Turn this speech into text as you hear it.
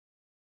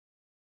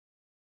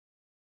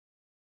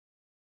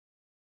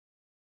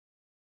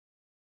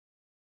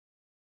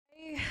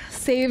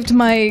Saved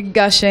my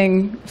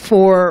gushing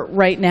for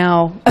right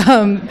now,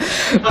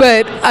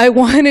 but I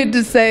wanted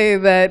to say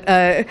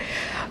that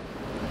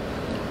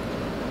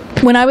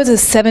when I was a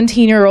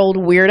 17-year-old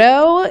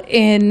weirdo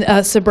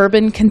in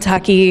suburban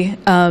Kentucky,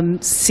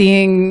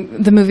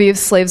 seeing the movie of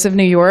Slaves of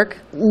New York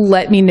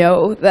let me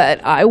know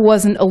that I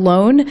wasn't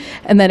alone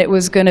and that it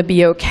was going to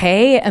be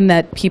okay, and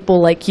that people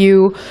like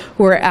you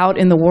who are out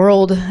in the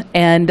world,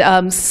 and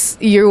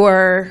you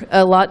are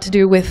a lot to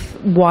do with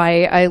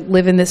why I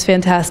live in this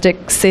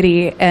fantastic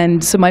city.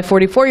 And so my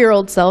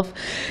 44-year-old self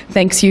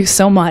thanks you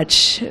so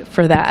much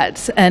for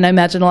that. And I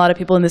imagine a lot of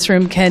people in this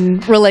room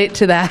can relate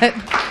to that.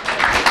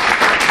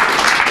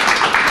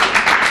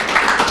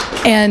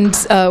 And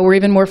we're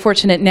even more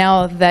fortunate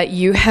now that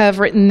you have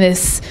written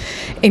this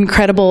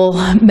incredible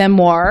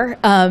memoir.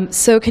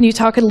 So can you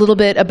talk a little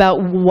bit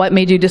about what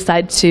made you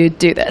decide to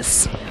do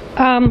this?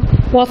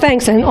 Well,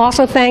 thanks, and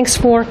also thanks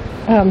for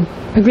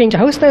agreeing to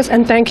host this,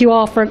 and thank you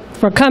all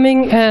for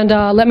coming, and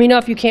let me know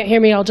if you can't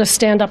hear me. I'll just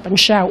stand up and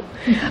shout.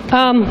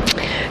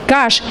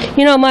 Gosh,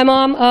 you know, my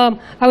mom,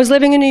 I was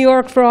living in New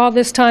York for all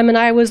this time, and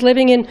I was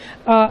living in,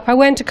 I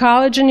went to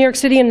college in New York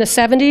City in the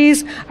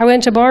 70s. I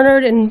went to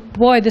Barnard, and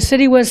boy, the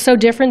city was so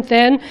different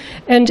then,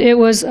 and it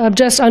was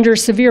just under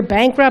severe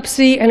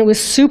bankruptcy, and it was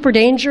super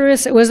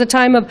dangerous. It was the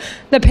time of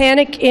the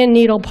panic in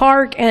Needle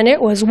Park, and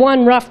it was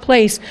one rough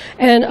place.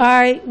 And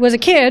I was a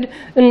kid,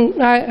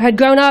 and I had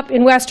grown up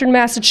in Western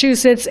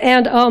Massachusetts,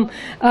 and all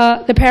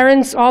the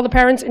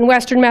parents in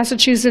Western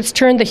Massachusetts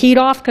turned the heat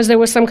off because there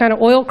was some kind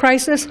of oil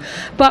crisis.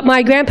 But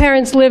my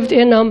grandparents lived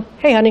in,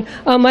 hey honey,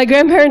 my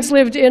grandparents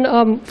lived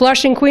in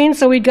Flushing, Queens,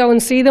 so we'd go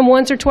and see them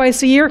once or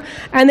twice a year,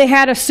 and they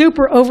had a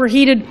super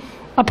overheated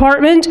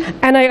apartment,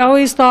 and I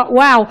always thought,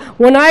 wow,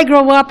 when I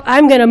grow up,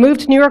 I'm going to move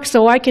to New York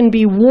so I can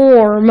be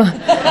warm.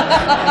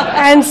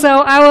 And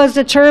so I was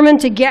determined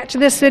to get to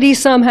the city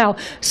somehow.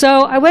 So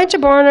I went to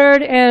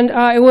Barnard, and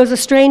it was a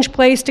strange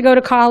place to go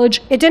to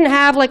college. It didn't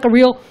have like a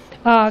real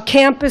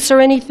campus or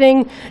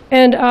anything,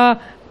 and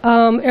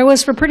it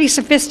was for pretty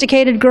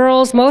sophisticated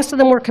girls. Most of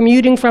them were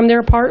commuting from their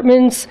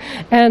apartments,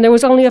 and there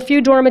was only a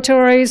few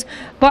dormitories.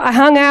 But I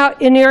hung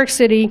out in New York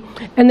City,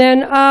 and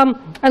then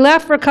I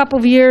left for a couple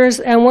of years,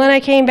 and when I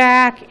came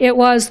back, it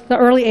was the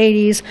early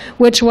 80s,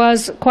 which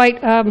was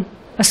quite a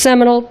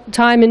seminal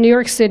time in New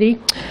York City.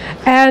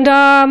 And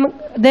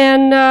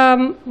then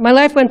my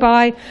life went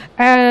by,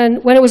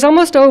 and when it was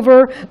almost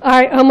over,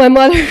 my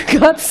mother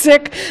got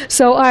sick,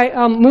 so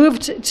I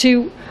moved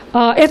to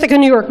Ithaca,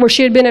 New York, where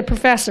she had been a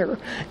professor.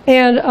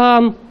 And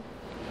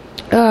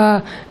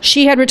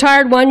she had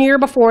retired 1 year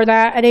before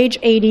that at age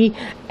 80,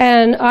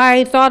 and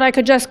I thought I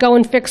could just go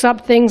and fix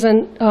up things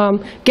and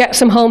get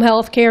some home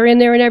health care in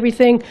there and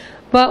everything.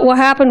 But what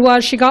happened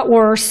was she got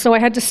worse, so I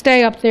had to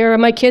stay up there,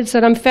 and my kids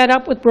said, I'm fed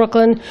up with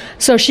Brooklyn.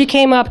 So she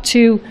came up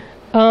to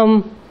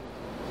go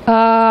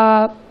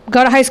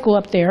to high school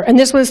up there, and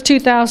this was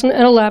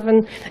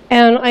 2011,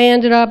 and I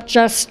ended up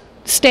just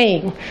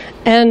staying.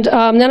 And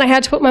then I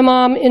had to put my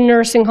mom in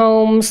nursing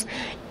homes,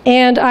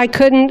 and I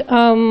couldn't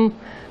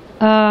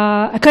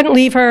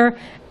leave her,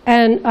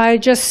 and I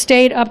just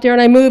stayed up there,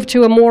 and I moved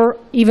to a more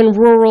even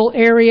rural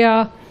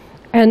area,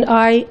 and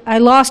I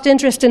lost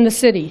interest in the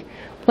city.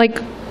 Like,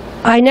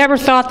 I never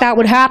thought that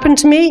would happen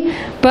to me,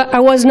 but I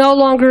was no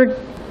longer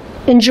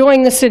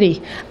enjoying the city.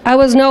 I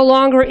was no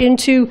longer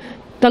into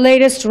the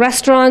latest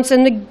restaurants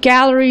and the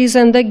galleries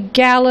and the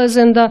galas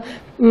and the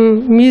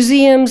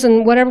museums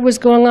and whatever was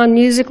going on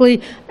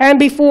musically. And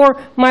before,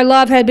 my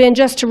love had been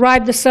just to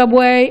ride the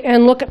subway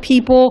and look at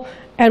people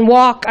and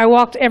walk. I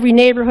walked every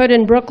neighborhood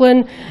in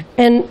Brooklyn,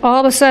 and all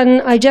of a sudden,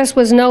 I just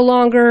was no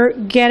longer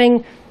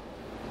getting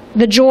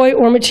the joy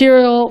or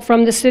material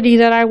from the city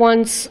that I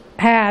once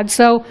had.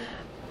 So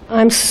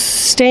I'm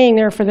staying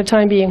there for the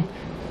time being.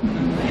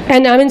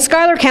 And I'm in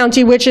Schuyler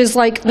County, which is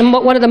like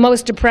one of the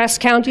most depressed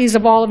counties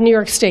of all of New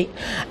York State.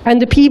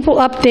 And the people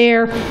up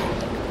there,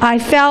 I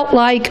felt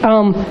like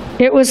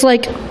it was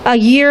like a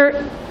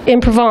year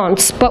in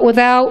Provence, but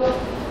without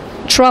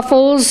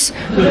truffles,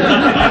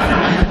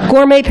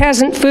 gourmet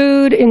peasant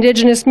food,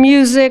 indigenous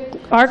music,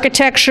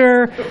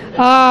 architecture.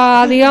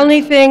 The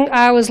only thing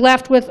I was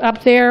left with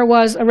up there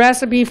was a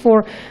recipe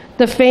for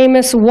the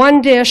famous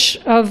one dish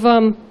of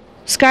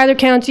Schuyler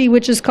County,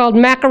 which is called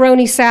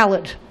macaroni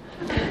salad.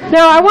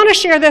 Now, I want to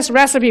share this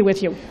recipe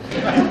with you.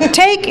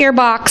 Take your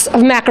box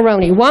of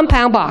macaroni, 1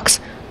 pound box.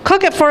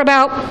 Cook it for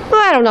about,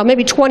 I don't know,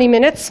 maybe 20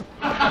 minutes.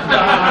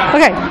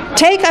 Okay,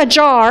 take a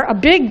jar, a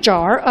big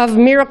jar of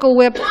Miracle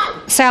Whip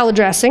salad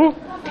dressing,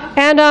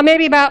 and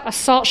maybe about a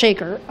salt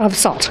shaker of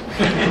salt.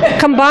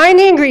 Combine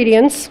the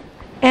ingredients,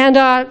 and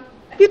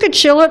you could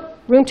chill it,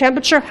 room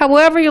temperature,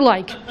 however you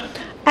like.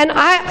 And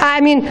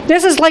I mean,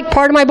 this is like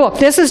part of my book.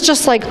 This is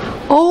just like,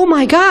 oh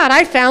my God,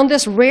 I found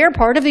this rare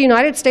part of the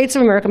United States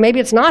of America. Maybe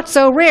it's not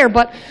so rare,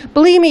 but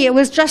believe me, it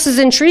was just as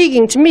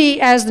intriguing to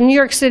me as the New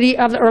York City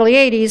of the early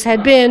 80s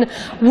had been,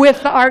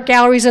 with the art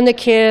galleries and the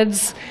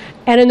kids.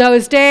 And in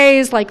those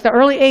days, like the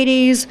early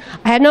 80s,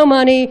 I had no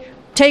money.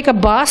 take a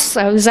bus.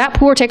 I was that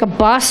poor, take a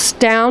bus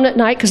down at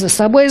night because the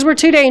subways were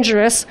too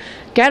dangerous.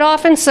 Get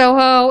off in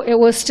Soho. It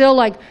was still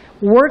like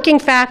working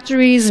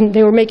factories, and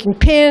they were making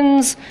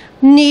pins,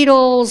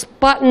 needles,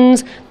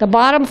 buttons. The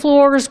bottom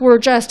floors were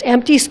just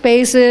empty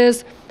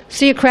spaces.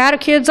 See a crowd of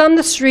kids on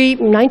the street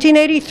in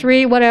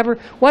 1983, whatever.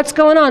 What's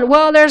going on?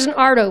 Well, there's an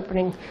art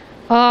opening.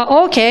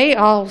 Okay,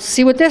 I'll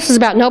see what this is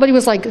about. Nobody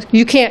was like,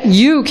 you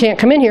can't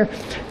come in here.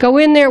 Go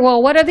in there.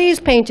 Well, what are these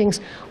paintings?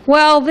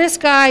 Well, this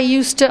guy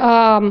used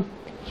to,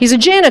 he's a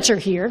janitor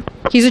here.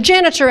 He's a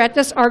janitor at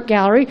this art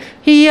gallery.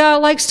 He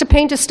likes to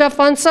paint his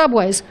stuff on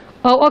subways.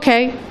 Oh,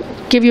 okay.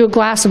 Give you a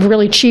glass of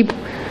really cheap,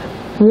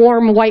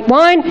 warm white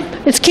wine.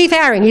 It's Keith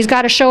Haring. He's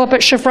got to show up at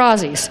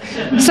Shafrazi's.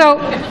 So,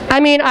 I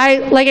mean, I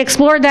like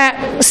explored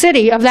that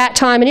city of that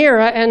time and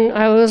era, and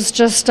I was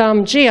just,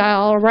 gee,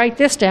 I'll write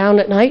this down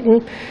at night,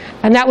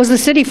 and that was the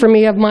city for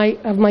me of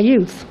my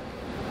youth.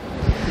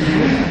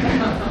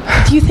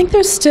 Do you think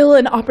there's still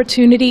an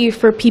opportunity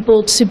for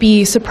people to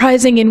be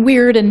surprising and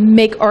weird and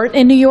make art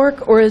in New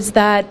York, or is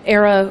that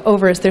era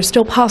over? Is there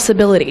still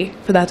possibility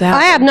for that to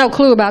happen? I have no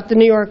clue about the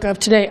New York of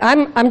today.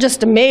 I'm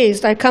just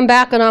amazed. I come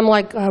back and I'm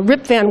like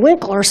Rip Van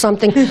Winkle or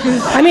something.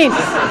 I mean,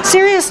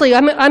 seriously,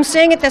 I'm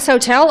staying at this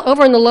hotel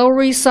over in the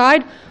Lower East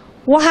Side.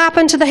 What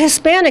happened to the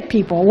Hispanic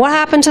people? What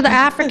happened to the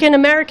African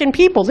American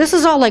people? This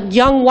is all like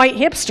young white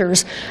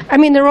hipsters. I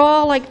mean, they're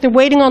all like, they're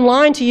waiting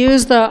online to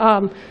use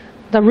the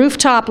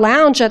rooftop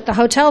lounge at the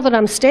hotel that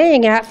I'm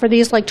staying at for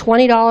these like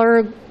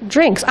 $20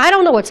 drinks. I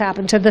don't know what's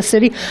happened to the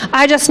city.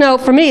 I just know,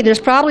 for me, there's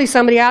probably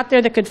somebody out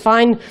there that could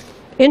find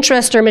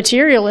interest or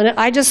material in it.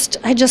 I just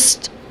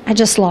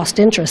lost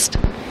interest.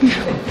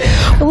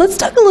 Well, let's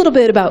talk a little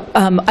bit about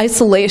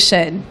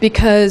isolation,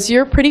 because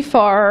you're pretty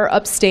far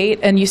upstate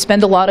and you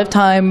spend a lot of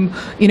time,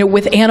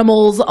 with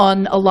animals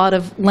on a lot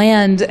of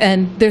land,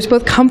 and there's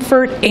both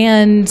comfort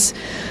and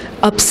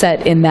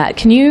upset in that.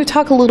 Can you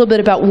talk a little bit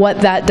about what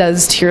that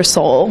does to your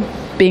soul,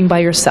 being by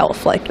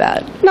yourself like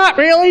that? Not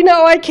really.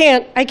 No, I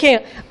can't.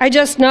 I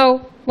just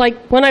know, like,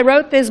 when I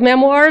wrote these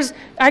memoirs,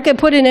 I could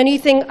put in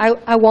anything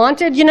I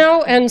wanted,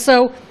 and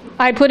so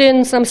I put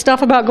in some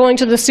stuff about going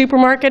to the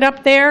supermarket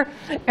up there,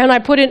 and I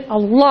put in a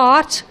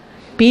lot,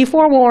 be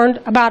forewarned,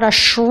 about a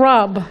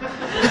shrub.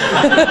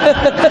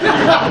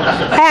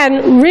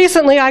 And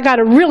recently I got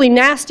a really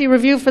nasty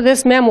review for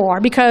this memoir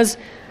because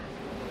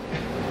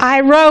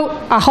I wrote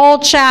a whole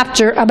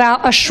chapter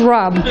about a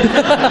shrub.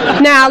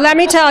 Now, let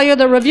me tell you,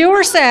 the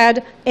reviewer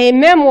said a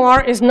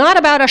memoir is not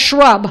about a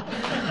shrub.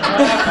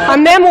 A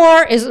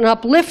memoir is an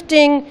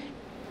uplifting,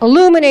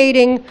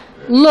 illuminating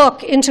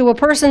look into a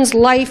person's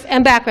life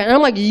and background. And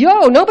I'm like,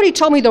 yo, nobody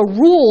told me the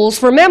rules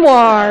for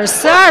memoirs.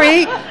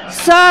 Sorry,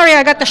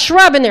 I got the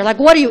shrub in there. Like,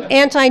 what are you,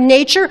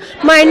 anti-nature?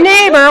 My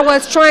neighbor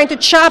was trying to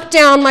chop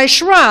down my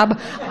shrub.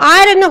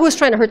 I didn't know who was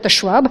trying to hurt the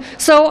shrub,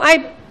 so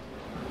I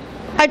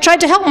tried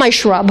to help my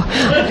shrub.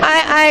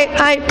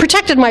 I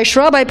protected my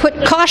shrub. I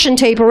put caution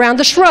tape around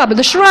the shrub.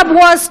 The shrub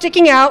was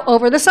sticking out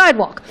over the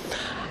sidewalk.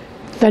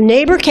 The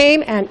neighbor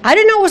came, and I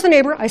didn't know it was the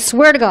neighbor, I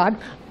swear to God.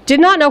 Did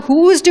not know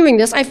who was doing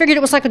this. I figured it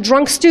was like a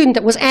drunk student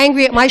that was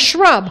angry at my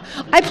shrub.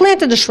 I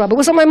planted the shrub. It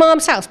was at my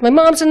mom's house. My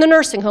mom's in the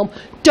nursing home.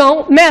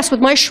 Don't mess with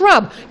my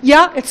shrub.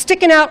 Yeah, it's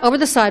sticking out over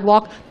the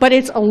sidewalk, but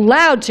it's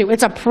allowed to.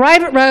 It's a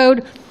private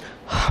road.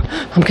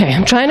 Okay,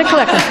 I'm trying to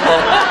collect it.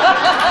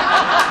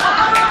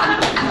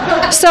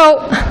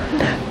 So,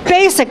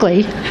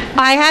 basically,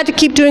 I had to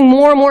keep doing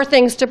more and more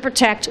things to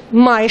protect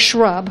my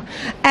shrub.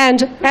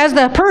 And as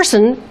the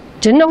person,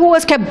 didn't know who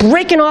was, kept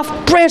breaking off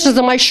branches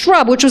of my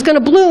shrub, which was going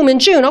to bloom in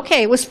June.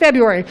 Okay, it was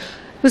February. It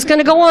was going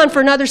to go on for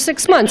another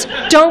 6 months.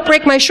 Don't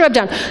break my shrub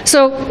down.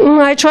 So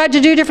I tried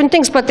to do different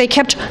things, but they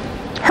kept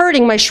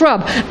hurting my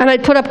shrub. And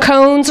I'd put up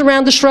cones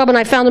around the shrub, and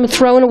I found them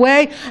thrown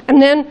away.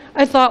 And then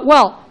I thought,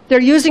 well, they're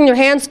using their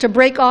hands to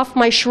break off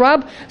my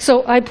shrub,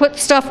 so I put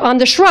stuff on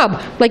the shrub,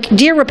 like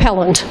deer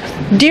repellent.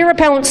 Deer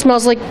repellent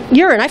smells like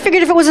urine. I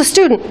figured if it was a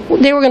student,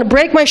 they were going to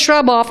break my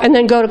shrub off and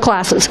then go to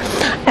classes.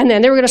 And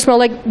then they were going to smell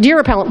like deer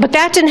repellent. But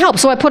that didn't help,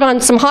 so I put on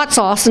some hot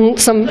sauce and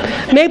some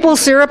maple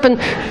syrup and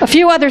a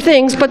few other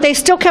things, but they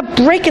still kept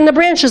breaking the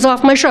branches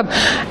off my shrub.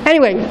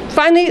 Anyway,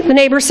 finally, the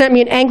neighbor sent me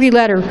an angry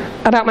letter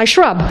about my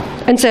shrub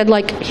and said,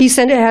 like, he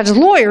had his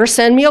lawyer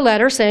send me a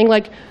letter saying,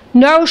 like,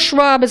 no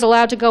shrub is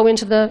allowed to go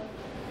into the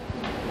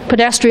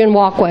pedestrian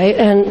walkway,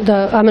 and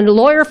I'm a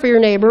lawyer for your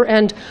neighbor,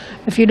 and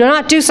if you do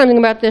not do something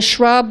about this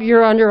shrub,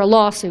 you're under a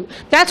lawsuit.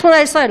 That's when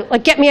I decided,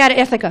 like, get me out of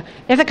Ithaca.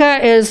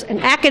 Ithaca is an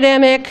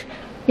academic,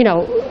 they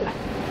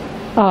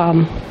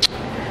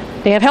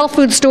have health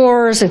food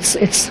stores,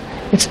 it's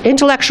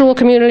intellectual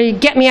community,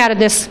 get me out of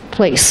this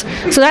place.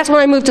 So that's when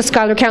I moved to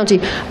Schuyler County.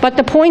 But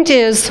the point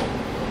is,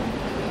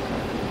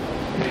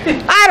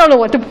 I don't know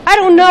what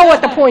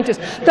the point is.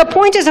 The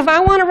point is, if I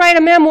want to write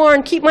a memoir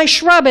and keep my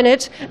shrub in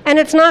it, and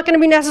it's not going to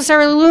be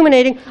necessarily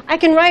illuminating, I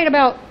can write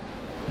about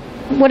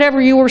whatever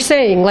you were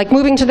saying, like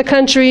moving to the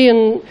country,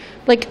 and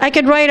like I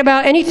could write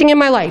about anything in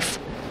my life.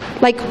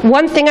 like,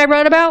 one thing I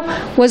wrote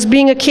about was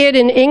being a kid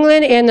in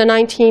England in the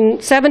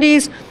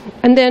 1970s,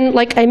 and then,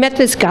 like, I met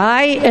this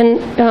guy in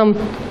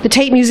the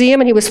Tate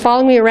Museum, and he was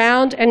following me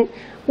around, and,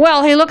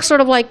 well, he looked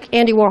sort of like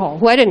Andy Warhol,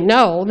 who I didn't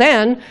know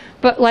then,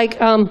 but, like,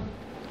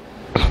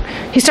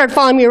 he started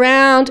following me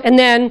around, and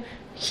then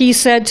he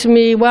said to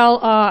me, well,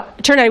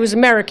 it turned out he was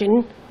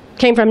American,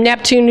 came from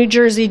Neptune, New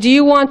Jersey. Do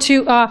you want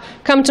to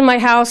come to my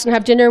house and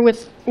have dinner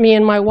with me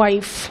and my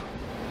wife?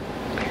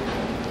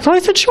 So I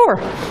said, sure.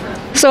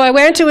 So I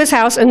went to his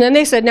house, and then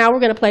they said, now we're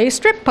going to play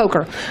strip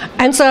poker.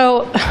 And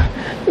so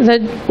the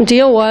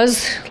deal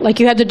was, like,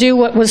 you had to do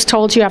what was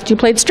told to you after you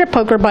played strip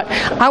poker, but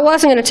I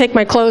wasn't going to take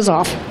my clothes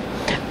off,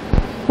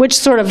 which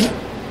sort of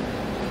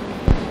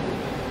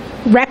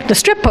wrecked the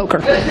strip poker.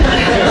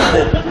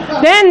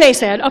 Then they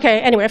said,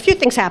 okay, anyway, a few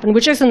things happened,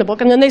 which is in the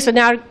book, and then they said,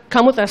 now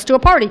come with us to a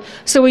party.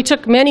 So we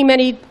took many,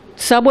 many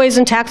subways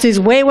and taxis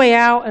way, way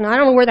out, and I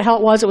don't know where the hell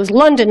it was. It was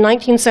London,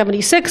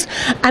 1976,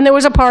 and there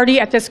was a party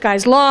at this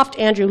guy's loft,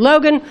 Andrew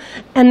Logan,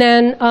 and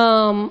then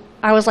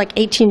I was like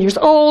 18 years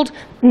old,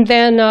 and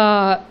then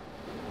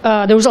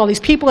there was all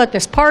these people at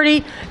this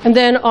party, and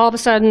then all of a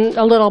sudden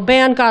a little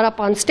band got up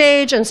on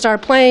stage and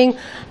started playing,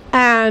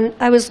 and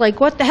I was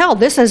like, what the hell?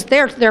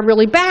 They're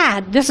really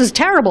bad. This is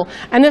terrible.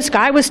 And this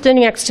guy was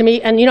standing next to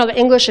me, and you know, the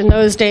English in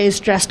those days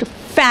dressed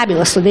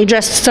fabulously. They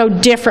dressed so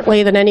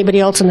differently than anybody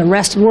else in the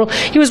rest of the world.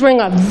 He was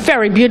wearing a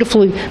very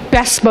beautifully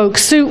bespoke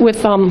suit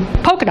with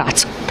polka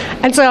dots.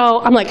 And so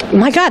I'm like,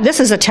 my God,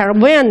 this is a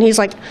terrible band. And he's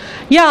like,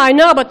 yeah, I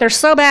know, but they're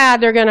so bad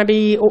they're going to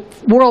be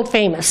world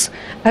famous.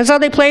 And so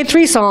they played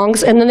 3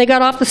 songs, and then they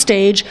got off the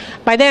stage.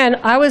 By then,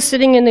 I was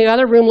sitting in the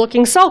other room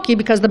looking sulky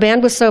because the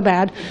band was so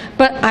bad,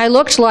 but I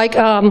looked like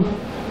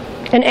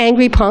an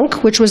angry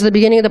punk, which was the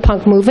beginning of the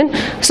punk movement.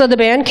 So the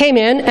band came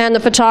in, and the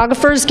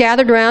photographers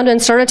gathered around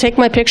and started to take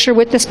my picture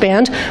with this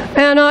band,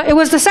 and it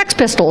was the Sex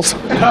Pistols. So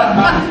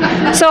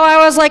I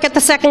was like at the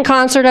second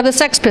concert of the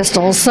Sex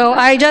Pistols. So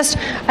I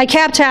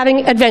kept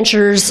having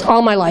adventures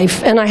all my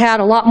life, and I had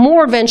a lot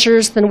more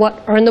adventures than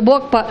what are in the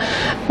book, but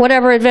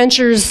whatever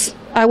adventures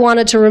I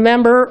wanted to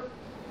remember,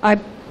 I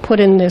put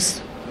in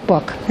this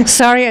book.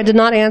 Sorry, I did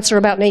not answer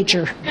about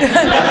nature.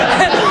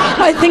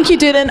 I think you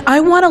did, and I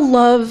want to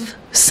love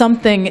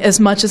something as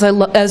much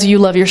as you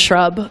love your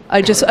shrub.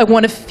 I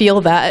want to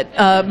feel that.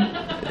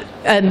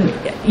 And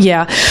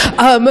yeah,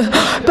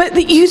 but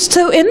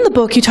so in the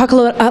book you talk a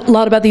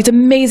lot about these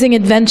amazing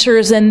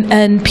adventures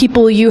and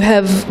people you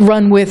have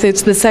run with.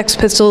 It's the Sex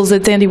Pistols,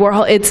 it's Andy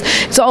Warhol,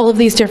 it's all of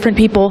these different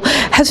people.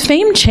 Has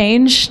fame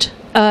changed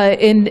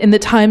in the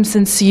time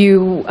since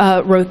you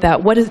wrote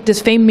that?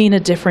 Does fame mean a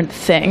different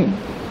thing?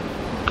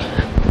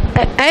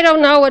 I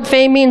don't know what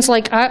fame means.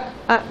 Like,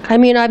 I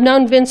mean, I've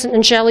known Vincent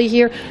and Shelley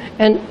here,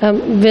 and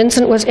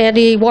Vincent was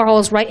Andy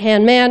Warhol's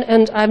right-hand man,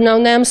 and I've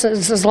known them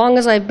since as long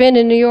as I've been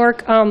in New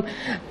York.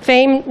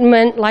 Fame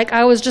meant, like,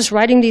 I was just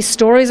writing these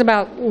stories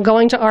about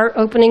going to art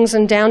openings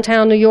in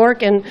downtown New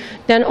York, and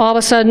then all of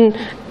a sudden,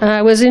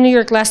 I was in New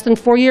York less than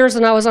 4 years,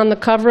 and I was on the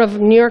cover of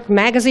New York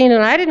Magazine,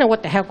 and I didn't know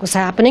what the heck was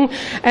happening.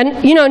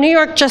 And, you know, New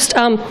York just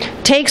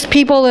takes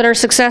people that are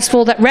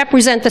successful, that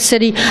represent the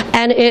city,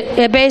 and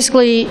it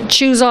basically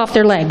chews off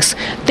their legs.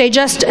 They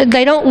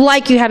don't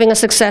like you having a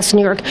success in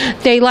New York.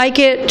 They like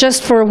it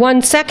just for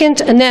 1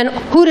 second, and then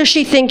who does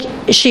she think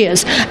she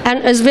is? And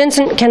as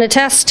Vincent can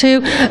attest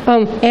to,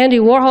 Andy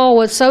Warhol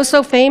was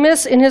so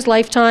famous in his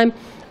lifetime,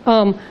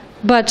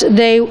 but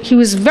he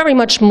was very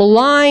much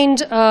maligned.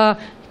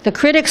 The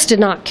critics did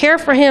not care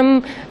for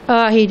him.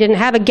 He didn't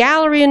have a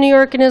gallery in New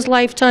York in his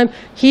lifetime.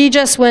 He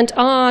just went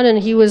on, and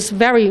he was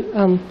very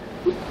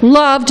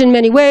loved in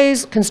many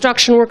ways.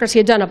 Construction workers, he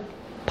had done a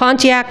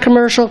Pontiac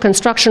commercial.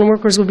 Construction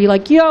workers would be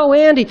like, "Yo,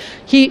 Andy."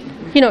 He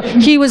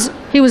was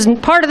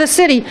part of the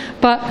city,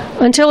 but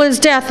until his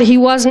death, he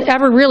wasn't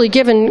ever really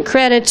given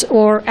credit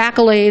or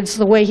accolades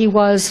the way he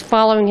was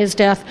following his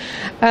death.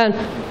 And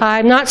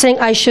I'm not saying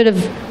I should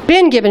have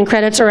been given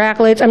credits or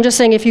accolades. I'm just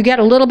saying if you get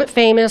a little bit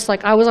famous,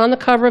 like I was on the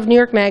cover of New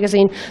York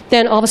Magazine,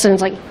 then all of a sudden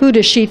it's like, who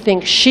does she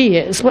think she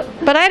is?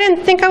 But I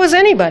didn't think I was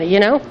anybody, you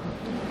know?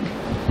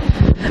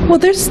 Well,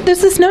 there's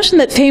this notion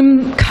that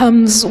fame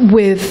comes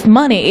with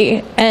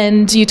money,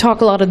 and you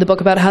talk a lot in the book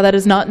about how that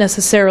is not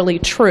necessarily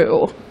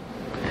true.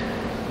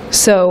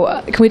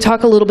 So can we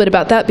talk a little bit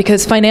about that?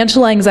 Because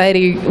financial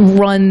anxiety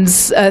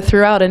runs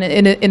throughout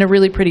in a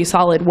really pretty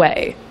solid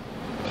way.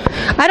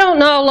 I don't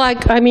know,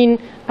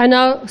 I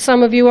know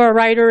some of you are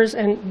writers,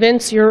 and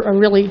Vince, you're a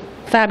really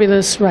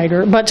fabulous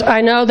writer, but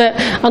I know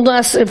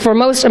that for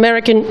most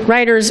American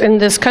writers in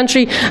this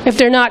country, if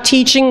they're not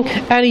teaching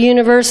at a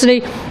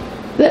university,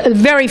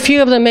 very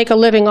few of them make a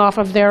living off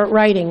of their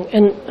writing.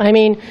 And I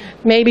mean,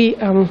 maybe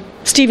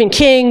Stephen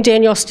King,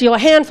 Daniel Steele, a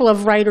handful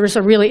of writers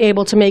are really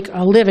able to make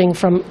a living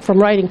from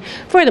writing.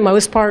 For the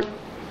most part,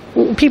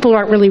 people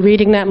aren't really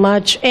reading that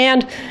much.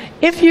 And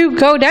if you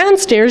go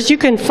downstairs, you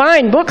can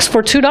find books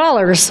for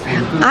 $2.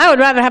 I would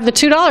rather have the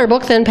 $2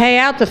 book than pay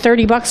out the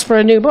 $30 for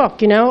a new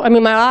book, you know? I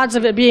mean, my odds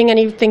of it being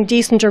anything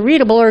decent or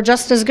readable are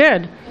just as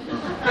good.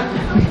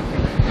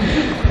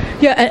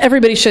 Yeah, and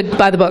everybody should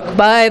buy the book.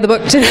 Buy the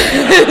book.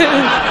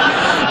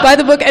 Buy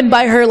the book and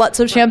buy her lots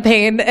of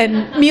champagne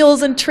and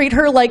meals and treat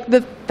her like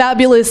the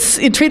fabulous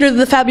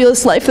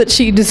life that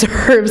she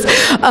deserves.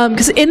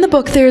 Because in the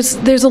book, there's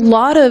a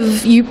lot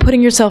of you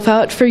putting yourself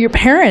out for your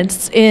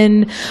parents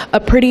in a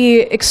pretty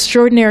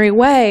extraordinary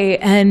way.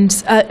 And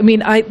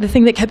the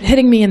thing that kept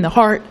hitting me in the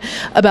heart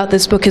about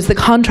this book is the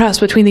contrast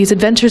between these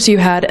adventures you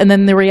had and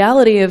then the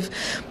reality of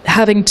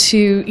having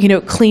to,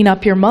 clean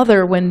up your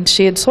mother when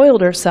she had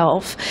soiled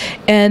herself.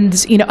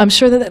 And, I'm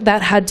sure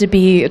that had to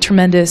be a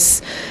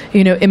tremendous,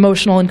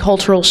 emotional and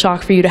cultural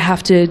shock for you to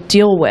have to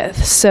deal with.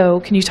 So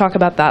can you talk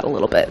about that a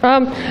little bit?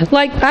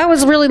 I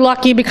was really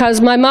lucky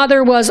because my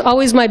mother was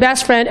always my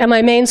best friend and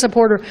my main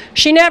supporter.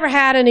 She never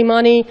had any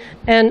money,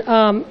 and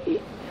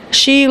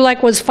she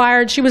was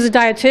fired. She was a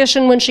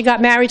dietitian when she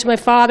got married to my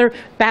father.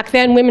 Back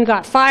then, women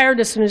got fired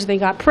as soon as they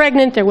got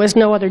pregnant. There was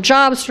no other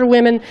jobs for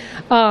women.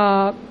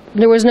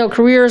 There was no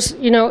careers.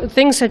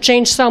 Things had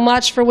changed so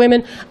much for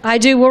women. I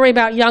do worry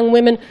about young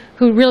women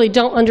who really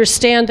don't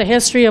understand the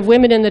history of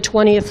women in the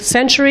 20th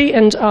century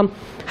and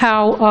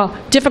how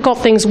difficult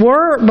things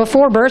were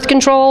before birth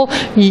control.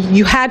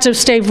 You had to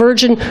stay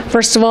virgin.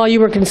 First of all,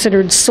 you were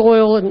considered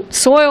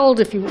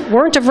soiled. If you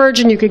weren't a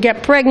virgin, you could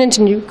get pregnant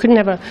and you couldn't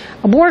have an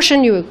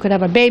abortion. You could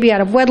have a baby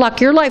out of wedlock.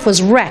 Your life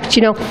was wrecked.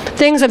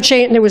 Things have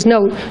changed. There was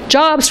no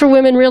jobs for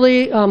women,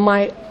 really.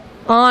 My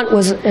aunt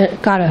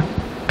got a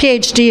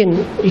PhD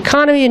in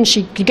economy, and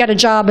she could get a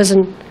job as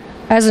an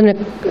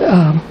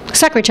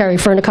secretary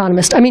for an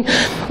economist.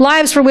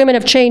 Lives for women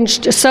have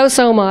changed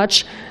so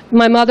much.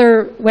 My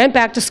mother went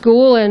back to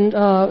school and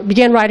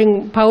began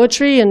writing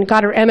poetry and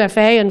got her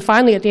MFA, and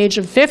finally at the age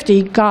of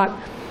 50 got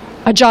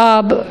a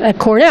job at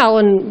Cornell,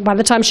 and by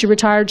the time she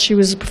retired she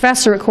was a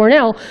professor at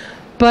Cornell.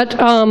 But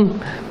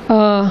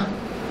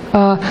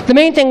the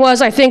main thing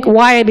was, I think,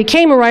 why I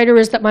became a writer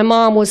is that my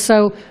mom was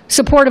so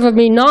supportive of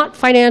me, not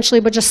financially,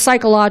 but just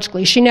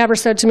psychologically. She never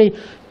said to me,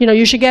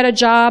 you should get a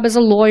job as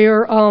a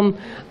lawyer,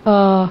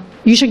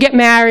 you should get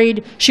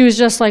married. She was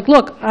just like,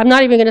 look, I'm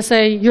not even going to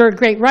say you're a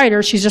great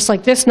writer. She's just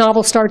like, this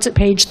novel starts at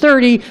page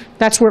 30.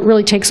 That's where it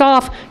really takes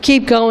off.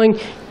 Keep going.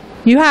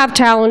 You have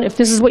talent. If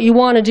this is what you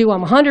want to do,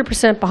 I'm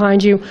 100%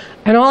 behind you.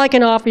 And all I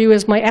can offer you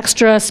is my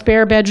extra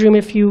spare bedroom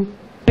if you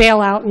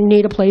bail out and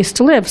need a place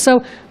to live.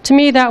 So to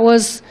me, that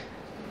was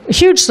a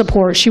huge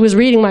support. She was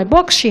reading my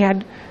books. She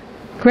had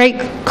great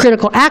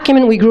critical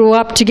acumen. We grew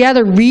up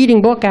together reading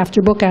book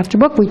after book after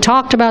book. We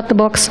talked about the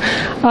books.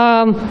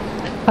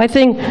 I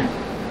think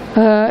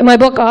my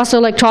book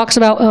also talks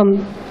about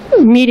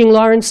meeting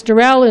Lawrence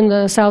Durrell in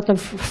the south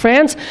of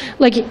France.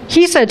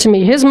 He said to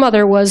me, his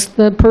mother was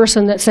the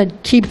person that said,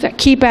 keep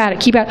at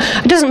it.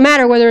 It doesn't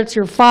matter whether it's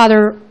your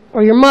father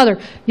or your mother.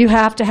 You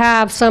have to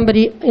have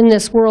somebody in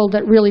this world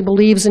that really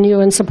believes in you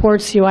and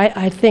supports you,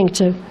 I think,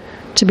 to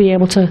be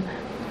able to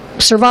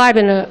survive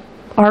in an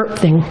art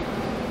thing.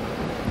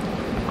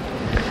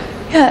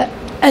 Yeah,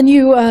 and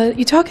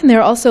you talk in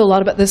there also a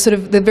lot about this sort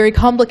of the very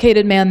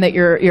complicated man that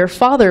your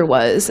father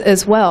was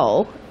as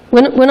well.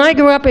 When I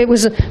grew up, it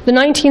was the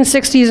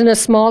 1960s in a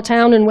small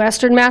town in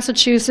western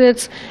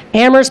Massachusetts,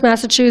 Amherst,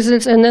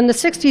 Massachusetts, and then the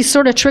 60s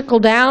sort of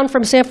trickled down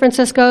from San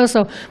Francisco,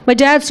 so my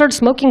dad started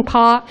smoking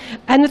pot,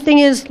 and the thing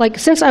is,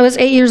 since I was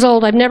 8 years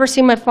old, I've never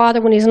seen my father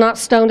when he's not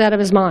stoned out of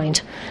his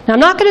mind. Now, I'm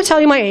not going to tell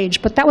you my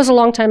age, but that was a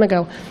long time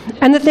ago.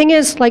 And the thing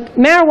is,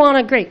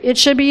 marijuana, great, it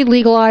should be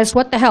legalized,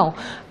 what the hell.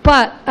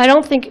 But I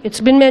don't think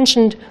it's been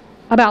mentioned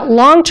about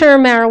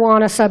long-term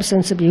marijuana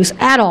substance abuse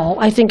at all.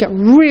 I think it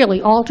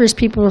really alters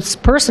people's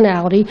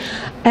personality.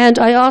 And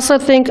I also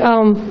think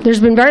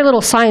there's been very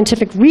little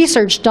scientific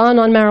research done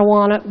on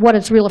marijuana, what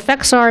its real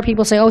effects are.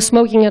 People say, oh,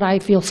 smoking it, I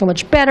feel so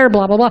much better,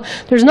 blah, blah, blah.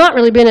 There's not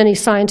really been any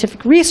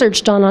scientific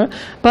research done on it,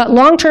 but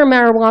long-term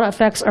marijuana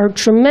effects are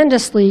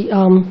tremendously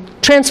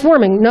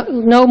transforming,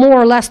 no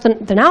more or less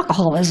than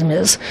alcoholism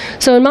is.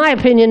 So in my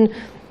opinion,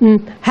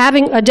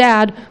 having a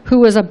dad who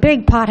was a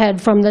big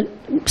pothead from the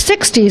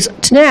 60s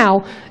to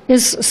now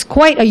is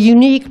quite a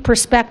unique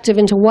perspective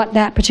into what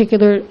that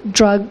particular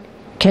drug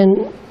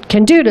can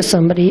do to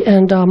somebody.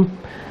 And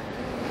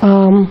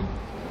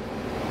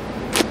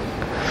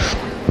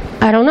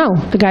I don't know,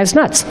 the guy's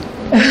nuts.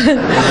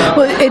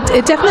 Well,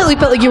 it definitely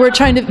felt like you were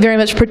trying to very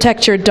much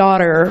protect your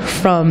daughter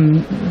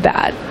from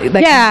that.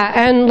 Yeah,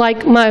 and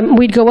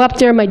we'd go up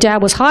there, my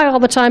dad was high all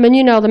the time, and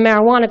the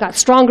marijuana got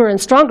stronger and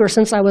stronger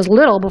since I was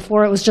little.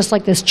 Before it was just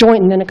like this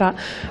joint, and then it got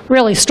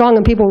really strong,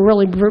 and people were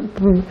really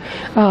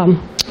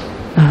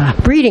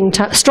breeding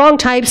strong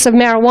types of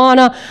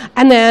marijuana.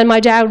 And then my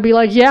dad would be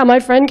like, yeah, my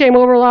friend came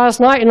over last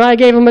night and I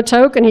gave him a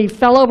toke and he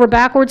fell over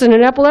backwards in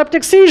an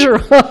epileptic seizure.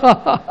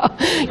 I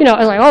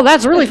was like, oh,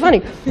 that's really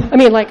funny.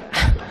 Then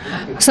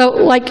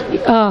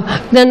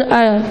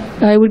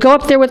I would go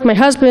up there with my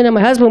husband, and my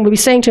husband would be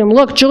saying to him,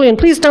 look, Julian,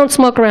 please don't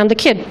smoke around the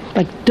kid.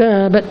 But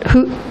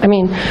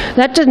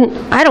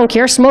I don't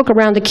care, smoke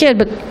around the kid,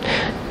 but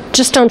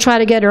just don't try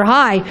to get her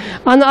high.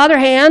 On the other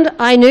hand,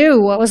 I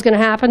knew what was going to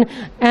happen,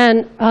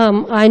 and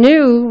I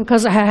knew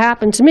because it had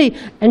happened to me.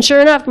 And sure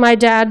enough, my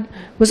dad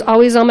was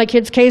always on my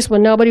kid's case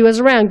when nobody was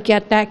around.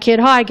 Get that kid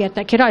high, get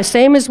that kid high.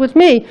 Same as with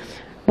me.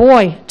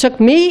 Boy, took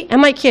me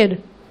and my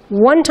kid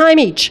one time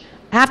each.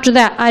 After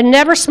that, I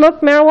never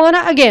smoked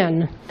marijuana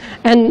again.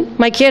 And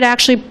my kid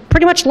actually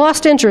pretty much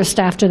lost interest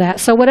after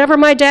that. So whatever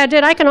my dad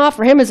did, I can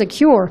offer him as a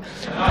cure.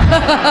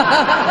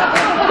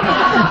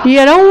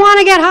 You don't want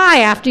to get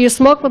high after you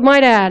smoke with my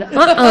dad.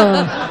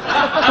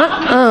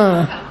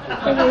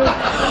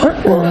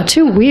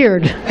 Too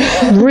weird.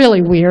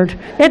 Really weird.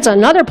 It's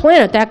another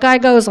planet that guy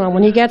goes on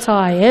when he gets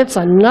high. It's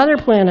another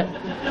planet.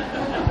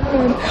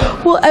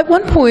 Well, at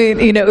one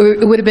point, you know,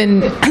 it would have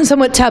been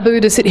somewhat taboo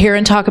to sit here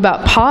and talk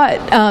about pot.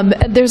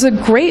 There's a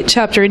great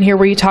chapter in here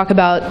where you talk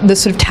about the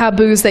sort of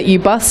taboos that you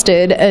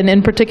busted, and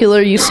in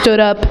particular, you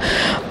stood up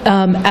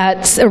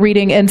at a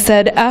reading and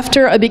said,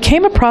 "After I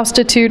became a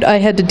prostitute, I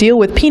had to deal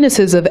with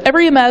penises of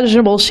every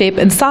imaginable shape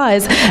and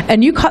size,"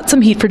 and you caught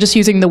some heat for just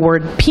using the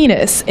word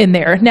penis in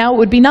there. Now it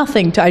would be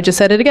nothing to, I just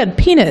said it again,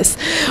 penis.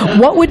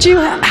 What would you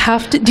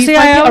have to, do you See,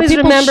 find, I always are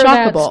people remember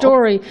shockable? that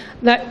story.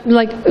 That,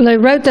 like, I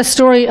wrote this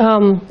story, I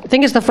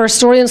think it's the first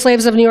story in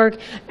Slaves of New York,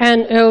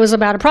 and it was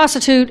about a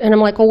prostitute, and I'm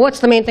like, well, what's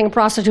the main thing a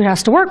prostitute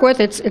has to work with?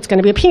 It's going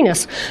to be a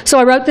penis. So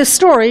I wrote this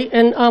story,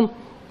 and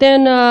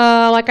then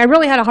like I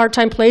really had a hard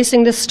time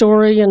placing this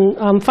story,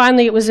 and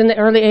finally it was in the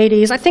early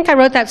 80s. I think I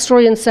wrote that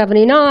story in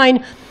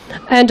 79,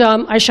 and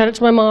I showed it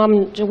to my mom,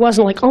 and it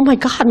wasn't like, oh my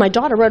God, my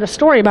daughter wrote a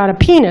story about a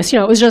penis. You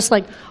know, it was just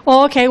like,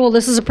 oh, okay, well,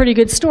 this is a pretty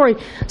good story.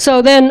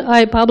 So then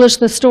I published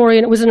the story,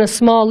 and it was in a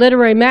small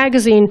literary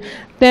magazine.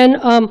 Then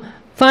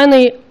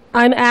finally,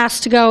 I'm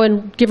asked to go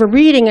and give a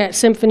reading at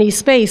Symphony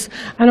Space,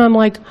 and I'm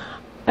like,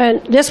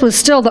 and this was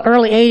still the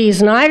early 80s,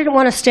 and I didn't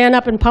want to stand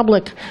up in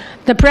public.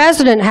 The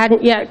president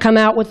hadn't yet come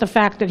out with the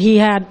fact that he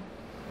had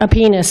a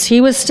penis. He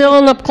was still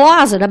in the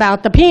closet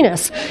about the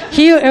penis.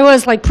 It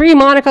was like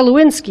pre-Monica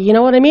Lewinsky, you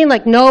know what I mean?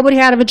 Like, nobody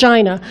had a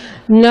vagina.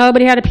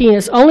 Nobody had a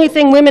penis. Only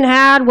thing women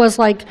had was,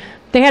 like,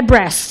 they had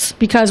breasts,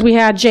 because we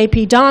had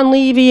J.P.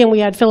 Donlevy and we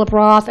had Philip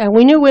Roth, and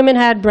we knew women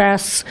had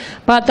breasts,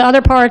 but the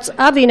other parts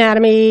of the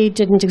anatomy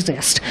didn't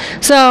exist.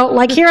 So,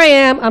 like, here I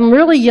am, I'm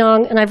really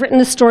young, and I've written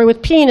this story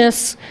with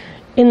penis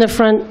in the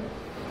front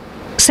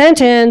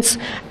sentence,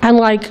 and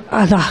like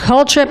the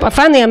whole trip,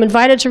 finally I'm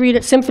invited to read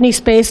at Symphony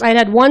Space. I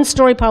had one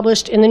story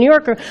published in the New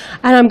Yorker,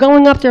 and I'm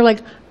going up there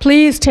like,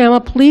 please, Tama,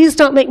 please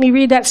don't make me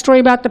read that story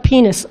about the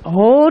penis.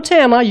 Oh,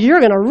 Tama, you're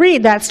going to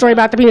read that story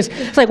about the penis.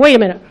 It's like, wait a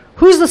minute.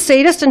 Who's the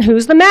sadist and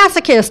who's the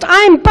masochist?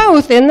 I'm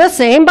both in the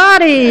same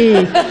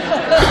body.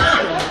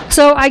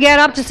 So I get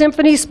up to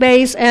Symphony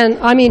Space, and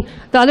I mean,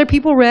 the other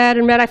people read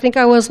and read. I think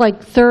I was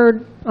like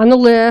third on the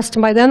list,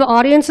 and by then the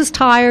audience is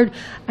tired,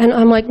 and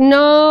I'm like,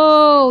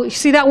 no. You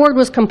see, that word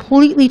was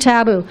completely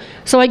taboo.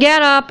 So I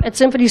get up at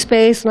Symphony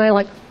Space, and I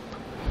like,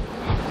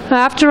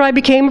 after I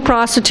became a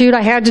prostitute,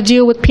 I had to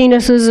deal with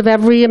penises of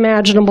every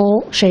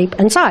imaginable shape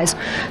and size.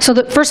 So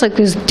first, like,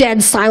 there's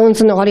dead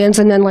silence in the audience,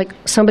 and then, like,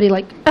 somebody,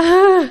 like,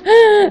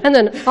 and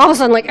then all of a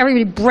sudden, like,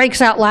 everybody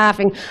breaks out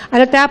laughing.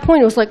 And at that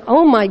point, it was like,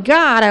 oh, my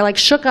God. I, like,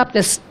 shook up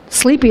this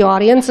sleepy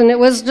audience, and it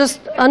was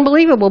just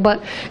unbelievable.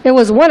 But it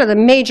was one of the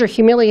major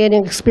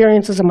humiliating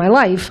experiences of my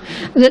life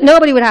that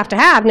nobody would have to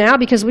have now,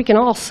 because we can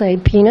all say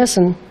penis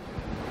and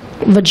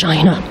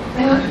vagina.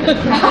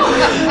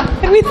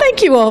 And we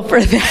thank you all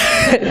for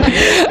that.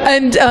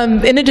 And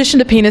in addition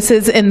to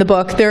penises in the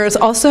book, there's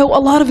also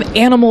a lot of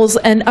animals,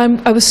 and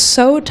I was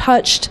so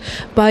touched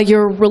by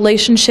your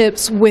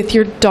relationships with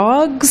your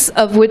dogs,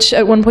 of which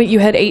at one point you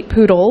had 8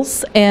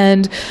 poodles,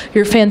 and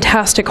your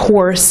fantastic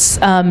horse.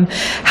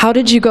 How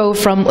did you go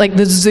from like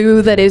the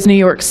zoo that is New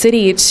York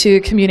City to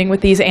communing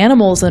with these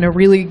animals in a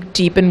really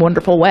deep and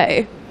wonderful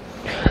way?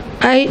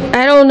 I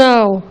don't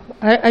know.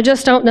 I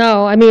just don't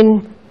know. I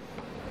mean,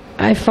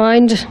 I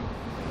find,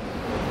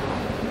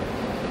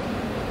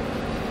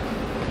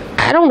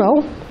 I don't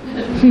know.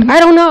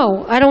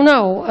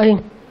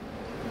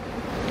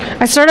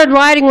 I started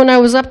riding when I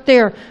was up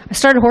there. I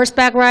started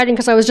horseback riding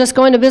because I was just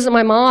going to visit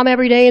my mom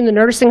every day in the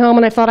nursing home,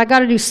 and I thought, I got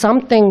to do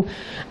something.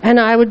 And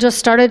I would just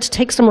started to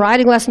take some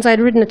riding lessons. I had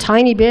ridden a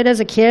tiny bit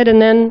as a kid,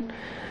 and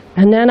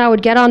then I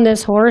would get on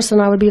this horse,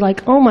 and I would be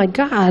like, oh my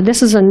God,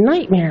 this is a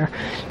nightmare.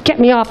 Get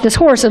me off this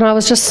horse. And I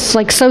was just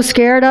like so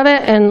scared of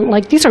it. And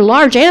like, these are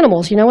large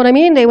animals, you know what I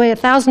mean? They weigh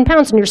 1,000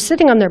 pounds, and you're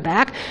sitting on their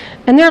back,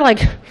 and they're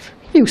like,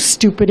 you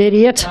stupid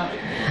idiot.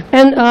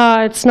 And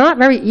it's not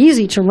very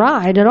easy to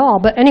ride at all.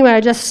 But anyway,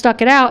 I just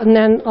stuck it out, and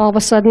then all of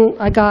a sudden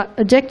I got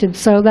addicted.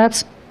 So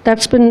that's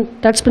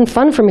been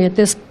fun for me at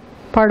this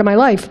part of my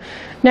life.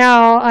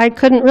 Now, I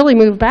couldn't really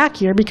move back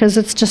here because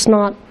it's just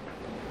not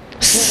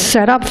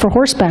set up for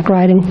horseback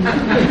riding.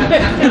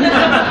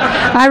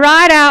 I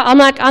ride out, I'm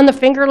like on the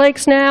Finger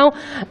Lakes now,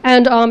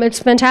 and it's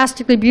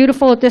fantastically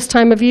beautiful at this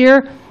time of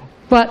year,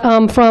 but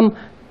from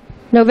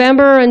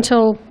November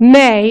until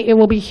May, it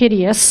will be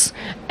hideous,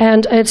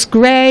 and it's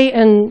gray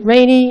and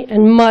rainy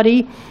and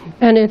muddy,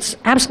 and it's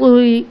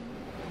absolutely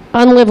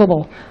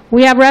unlivable.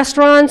 We have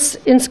restaurants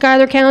in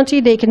Schuyler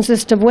County. They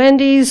consist of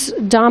Wendy's,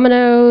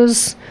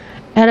 Domino's,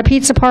 and a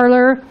pizza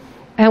parlor.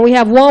 And we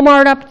have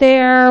Walmart up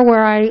there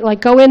where I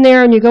go in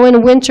there, and you go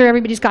in winter,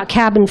 everybody's got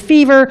cabin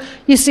fever.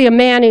 You see a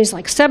man, he's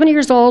like 70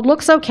 years old,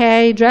 looks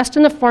okay, dressed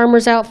in the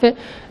farmer's outfit.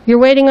 You're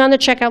waiting on the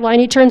checkout line.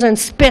 He turns and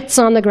spits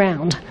on the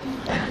ground.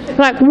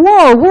 Like,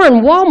 whoa, we're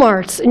in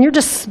Walmart's, and you're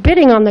just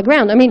spitting on the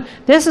ground. I mean,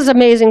 this is an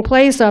amazing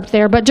place up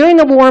there. But during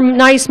the warm,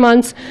 nice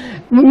months,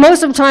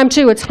 most of the time,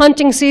 too, it's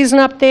hunting season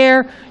up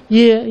there.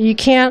 You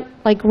can't,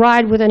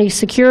 ride with any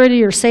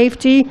security or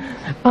safety.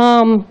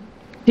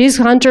 These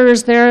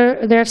hunters,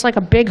 there's like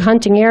a big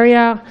hunting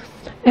area.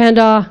 And,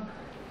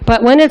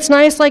 but when it's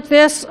nice like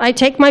this, I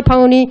take my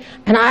pony,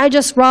 and I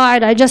just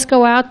ride. I just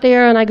go out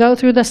there, and I go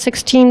through the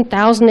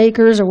 16,000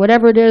 acres or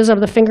whatever it is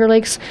of the Finger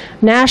Lakes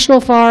National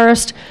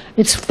Forest.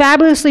 It's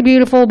fabulously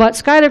beautiful, but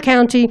Schuyler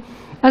County,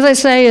 as I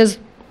say, is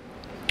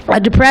a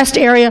depressed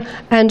area.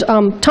 And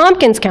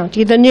Tompkins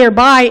County, the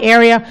nearby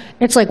area,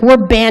 it's like we're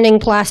banning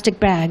plastic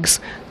bags.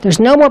 There's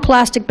no more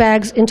plastic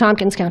bags in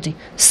Tompkins County.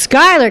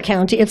 Schuyler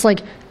County, it's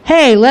like,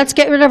 hey, let's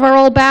get rid of our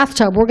old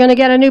bathtub. We're going to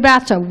get a new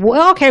bathtub.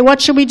 Well, okay, what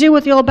should we do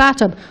with the old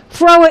bathtub?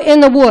 Throw it in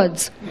the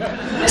woods.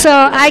 So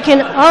I can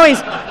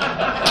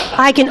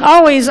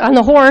always, on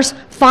the horse,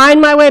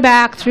 find my way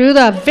back through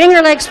the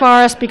Finger Lakes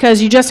Forest,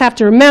 because you just have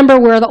to remember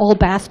where the old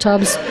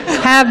bathtubs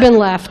have been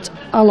left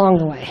along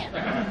the way.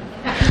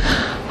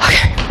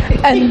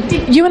 And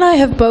you and I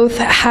have both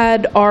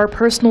had our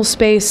personal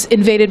space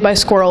invaded by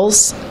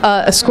squirrels.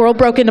 A squirrel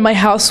broke into my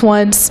house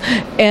once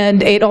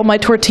and ate all my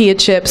tortilla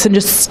chips and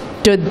just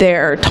stood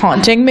there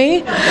taunting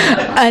me.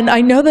 And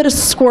I know that a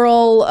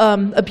squirrel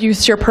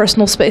abused your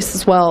personal space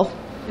as well.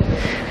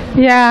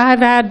 Yeah,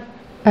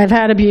 I've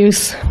had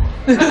abuse.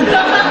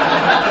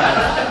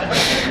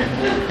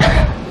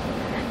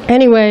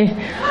 Anyway,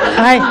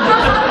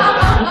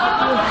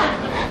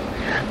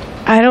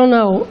 I don't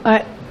know.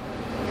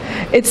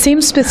 It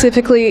seems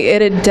specifically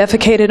it had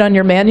defecated on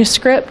your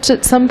manuscript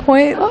at some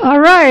point. All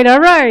right,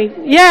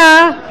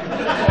 yeah.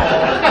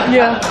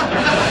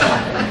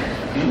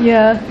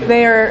 Yeah,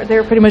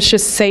 they're pretty much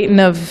just Satan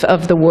of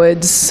the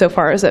woods, so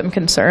far as I'm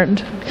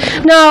concerned.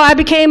 No,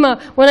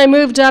 when I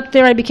moved up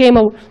there, I became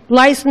a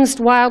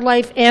licensed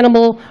wildlife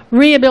animal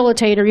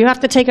rehabilitator. You have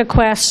to take a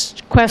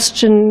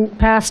question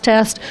pass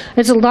test.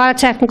 It's a lot of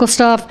technical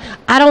stuff.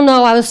 I don't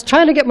know. I was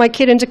trying to get my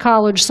kid into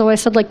college, so I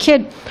said,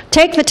 kid,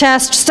 take the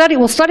test,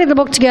 we'll study the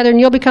book together, and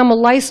you'll become a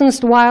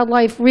licensed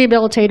wildlife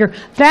rehabilitator.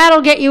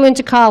 That'll get you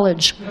into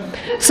college.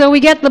 So we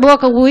get the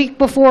book a week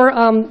before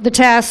the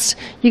test.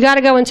 You got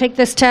to go and take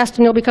this test,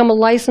 and you'll become a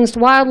licensed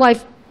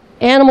wildlife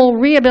animal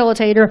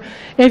rehabilitator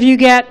if you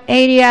get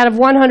 80 out of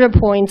 100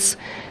 points.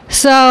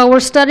 So we're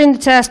studying the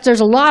test. There's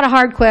a lot of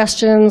hard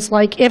questions,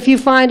 like if you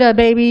find a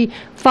baby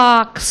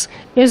fox,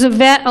 is a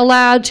vet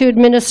allowed to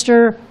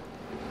administer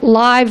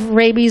live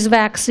rabies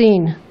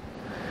vaccine?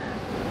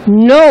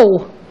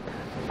 No.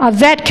 A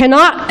vet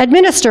cannot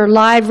administer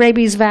live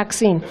rabies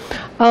vaccine.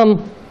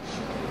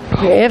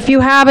 If you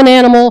have an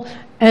animal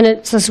and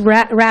it's this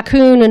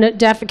raccoon and it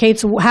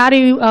defecates, how do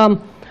you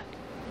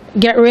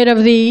get rid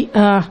of the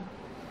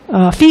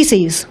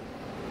feces?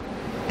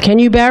 Can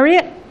you bury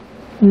it?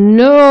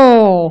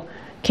 No.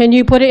 Can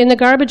you put it in the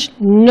garbage?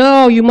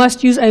 No. You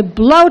must use a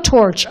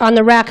blowtorch on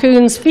the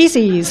raccoon's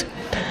feces.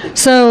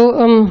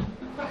 So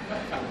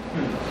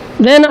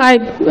then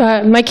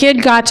my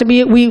kid got to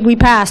be, we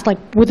passed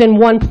within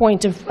 1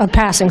 point of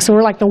passing. So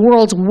we're the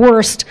world's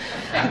worst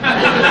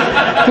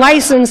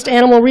licensed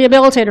animal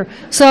rehabilitator.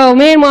 So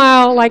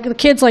meanwhile, the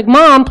kid's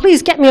Mom,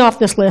 please get me off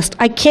this list.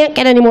 I can't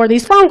get any more of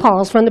these phone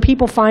calls from the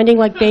people finding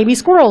baby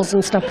squirrels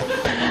and stuff.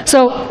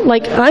 So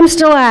I'm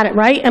still at it,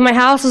 right? And my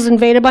house is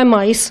invaded by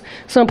mice.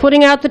 So I'm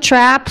putting out the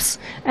traps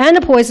and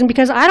the poison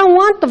because I don't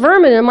want the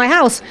vermin in my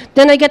house.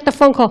 Then I get the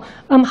phone call.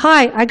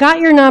 Hi, I got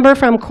your number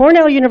from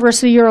Cornell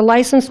University. You're a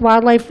licensed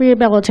wildlife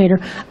rehabilitator.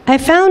 I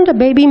found a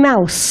baby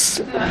mouse.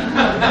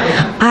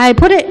 I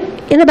put it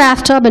in a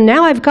bathtub, and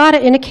now I've got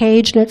it in a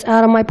cage, and it's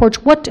out on my porch.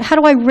 How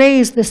do I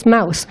raise this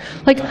mouse?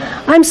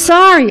 I'm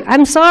sorry,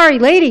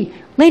 lady,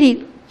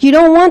 you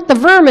don't want the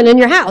vermin in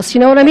your house.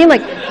 You know what I mean?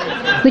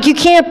 You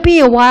can't be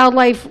a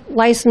wildlife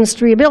licensed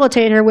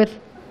rehabilitator with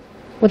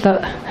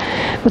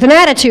an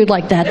attitude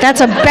like that.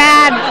 That's a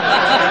bad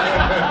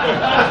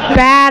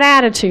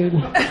attitude.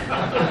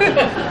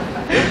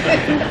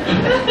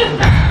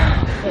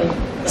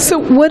 So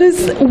what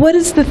is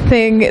the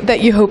thing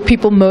that you hope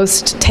people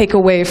most take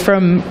away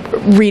from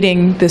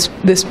reading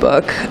this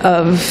book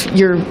of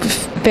your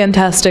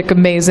fantastic,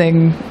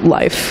 amazing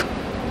life?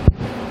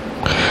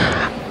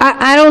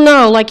 I don't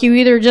know. You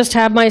either just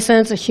have my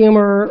sense of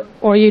humor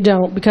or you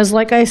don't. Because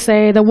like I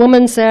say, the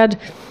woman said,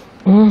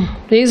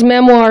 these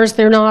memoirs,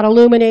 they're not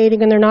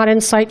illuminating, and they're not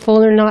insightful,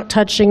 and they're not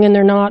touching, and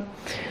they're not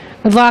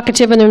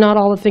evocative, and they're not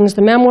all the things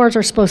the memoirs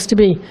are supposed to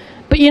be.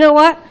 But you know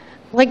what?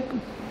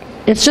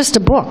 It's just a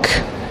book.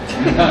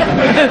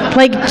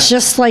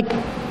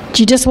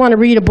 You just want to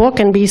read a book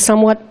and be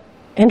somewhat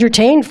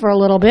entertained for a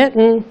little bit,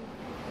 and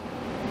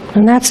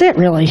that's it,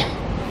 really.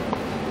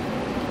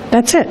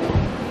 That's it.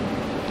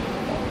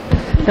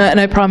 And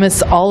I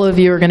promise all of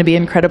you are going to be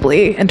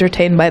incredibly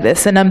entertained by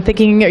this. And I'm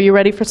thinking, are you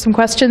ready for some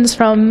questions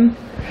from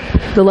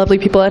the lovely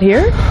people out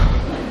here?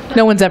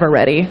 No one's ever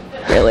ready,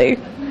 really.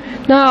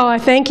 No, I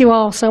thank you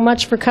all so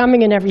much for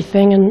coming and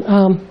everything.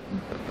 And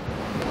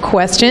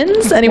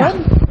questions?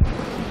 Anyone?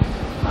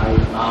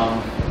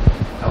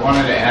 I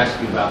wanted to ask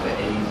you about the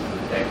 80s of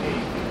the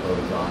decade,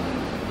 because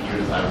the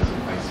years I was in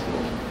high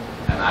school,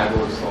 and I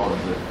always saw it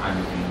as a kind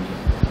of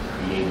unique,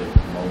 creative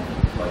moment.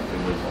 Like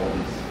there was all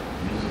these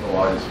musical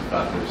artists who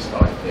got their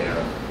start there,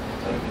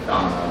 like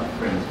Madonna,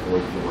 Prince, Boy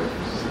George. It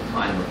was just a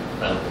time of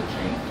incredible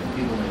change, and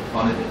people make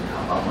fun of it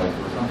now. I'm like,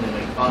 there was something to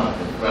make fun of.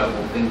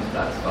 Incredible things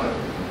got started,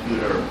 the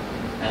computer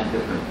and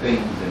different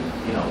things, and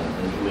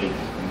the new age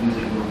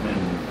music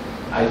movement.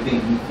 I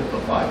think you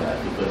typify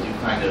that because you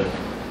kind of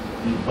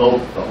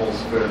evoked the whole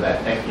spirit of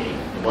that decade.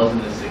 It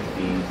wasn't the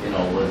 60s, it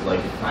was like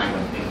a time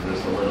when things were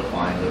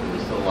solidifying, but there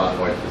was still a lot of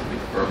artistic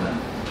ferment.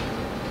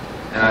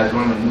 And I was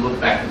wondering, when you look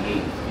back in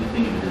the 80s, do you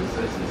think of it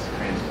as this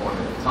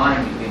transformative time?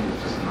 Do you think it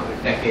was just another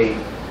decade?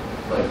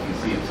 Like, do you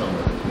see it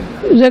somewhere between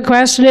that? the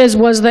question is,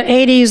 was the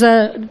 80s,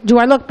 do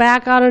I look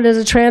back on it as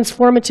a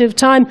transformative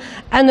time?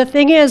 And the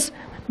thing is,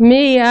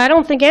 I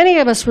don't think any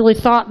of us really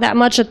thought that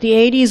much at the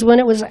 80s when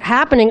it was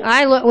happening.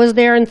 I was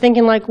there and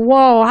thinking like,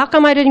 whoa, how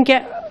come I didn't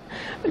get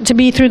to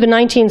be through the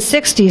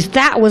 1960s?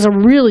 That was a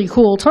really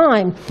cool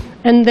time.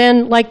 And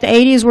then like the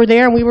 80s were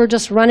there and we were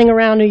just running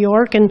around New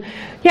York, and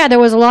yeah, there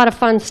was a lot of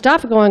fun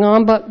stuff going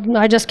on, but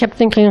I just kept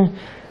thinking,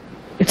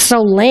 it's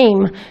so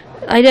lame.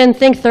 I didn't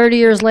think 30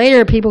 years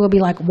later people would be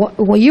like,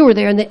 well, you were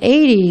there in the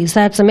 80s,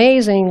 that's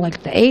amazing,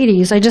 like the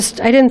 80s. I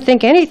didn't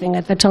think anything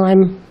at the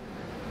time.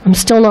 I'm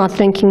still not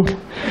thinking.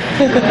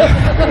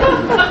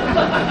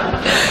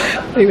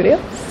 Anybody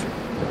else?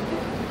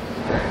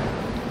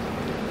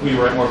 Will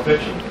you write more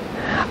fiction?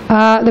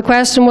 The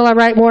question, will I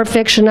write more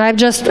fiction? I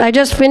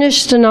just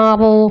finished a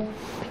novel,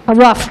 a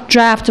rough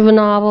draft of a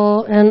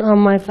novel, and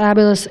my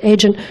fabulous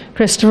agent,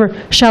 Christopher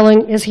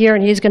Schelling, is here,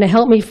 and he's going to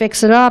help me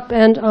fix it up.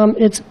 And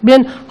it's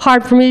been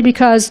hard for me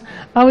because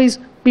always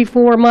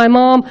before, my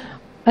mom,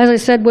 as I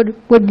said,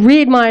 would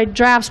read my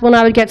drafts when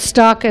I would get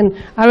stuck, and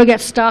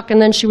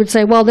then she would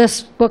say, well,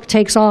 this book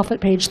takes off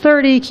at page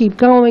 30, keep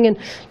going, and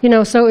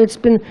so it's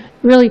been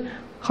really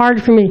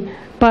hard for me.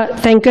 But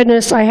thank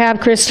goodness I have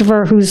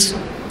Christopher, who's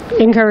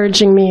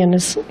encouraging me and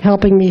is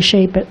helping me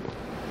shape it.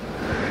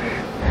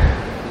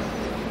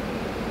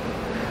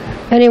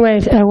 Anyway,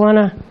 I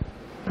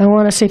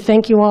wanna say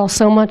thank you all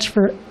so much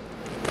for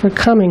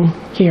coming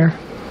here.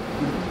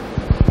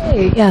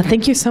 Hey, yeah,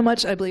 thank you so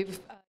much. I believe